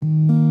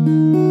Riding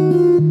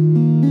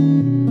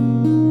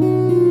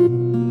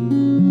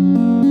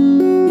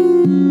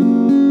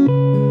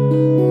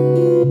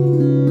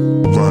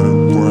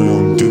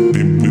around,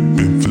 dipping,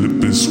 whipping,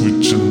 flipping,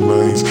 switching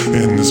lanes,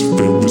 and it's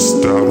very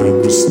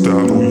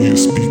style on your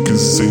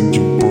speakers in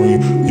your brain,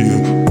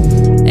 yeah.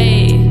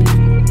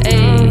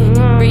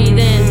 Breathe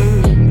in,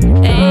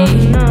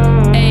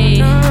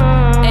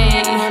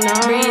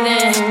 breathe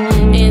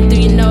in through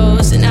your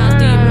nose and out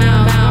through your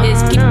mouth.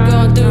 It's keep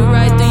going through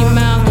right through your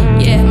mouth.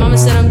 Yeah, mama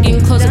said I'm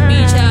getting close to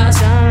beach house.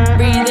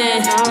 Breathe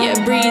in,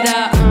 yeah, breathe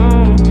out.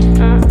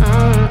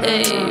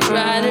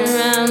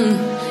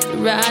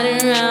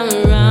 Riding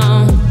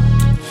round.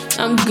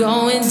 I'm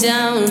going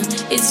down,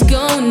 it's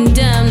going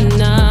down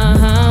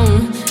now.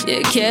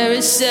 Yeah,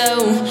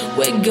 carousel,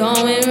 we're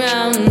going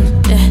round.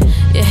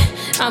 Yeah,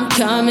 I'm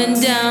coming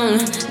down,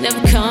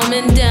 never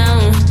coming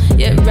down.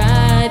 Yeah,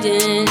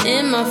 riding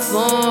in my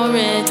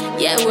foreign.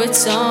 Yeah, we're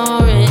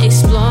touring,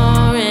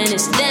 exploring,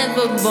 it's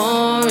never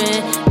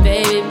boring.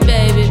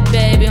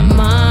 Baby, I'm a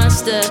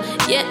monster.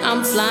 Yeah,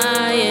 I'm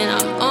flying,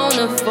 I'm on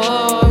a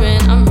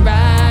foreign. I'm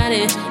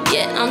riding,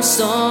 yeah, I'm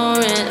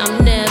soaring,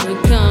 I'm never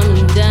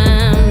coming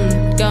down.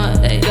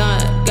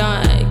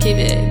 Going, keep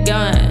it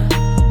going.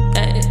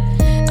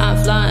 I'm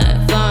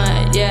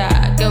flying,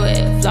 yeah, go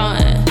it,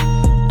 flowing.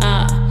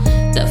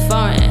 The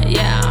foreign,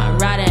 yeah, I'm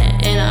riding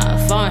in a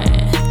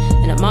foreign.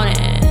 In the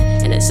morning,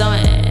 in the sun,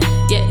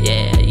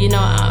 yeah, you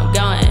know I'm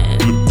going.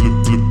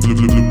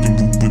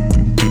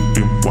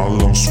 Dipping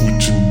while I'm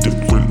switching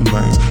different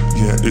lanes.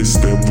 Yeah, it's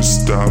that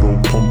style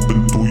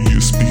pumping through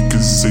your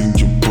speakers in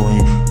your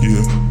brain.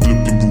 Yeah,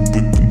 dipping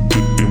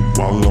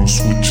while I'm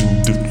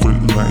switching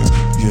different lanes.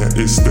 Yeah,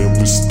 it's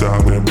that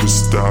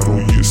style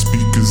on your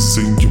speakers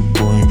in your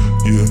brain.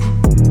 Yeah.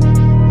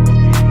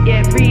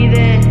 Yeah, breathe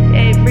in,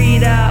 hey,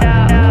 breathe out.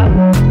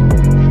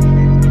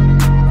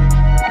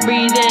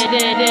 Breathe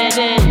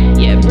in,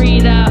 yeah,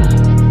 breathe out.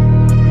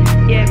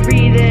 Yeah,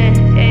 breathe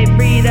in, hey,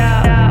 breathe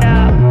out.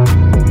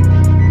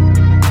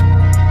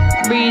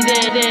 Breathe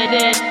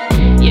in.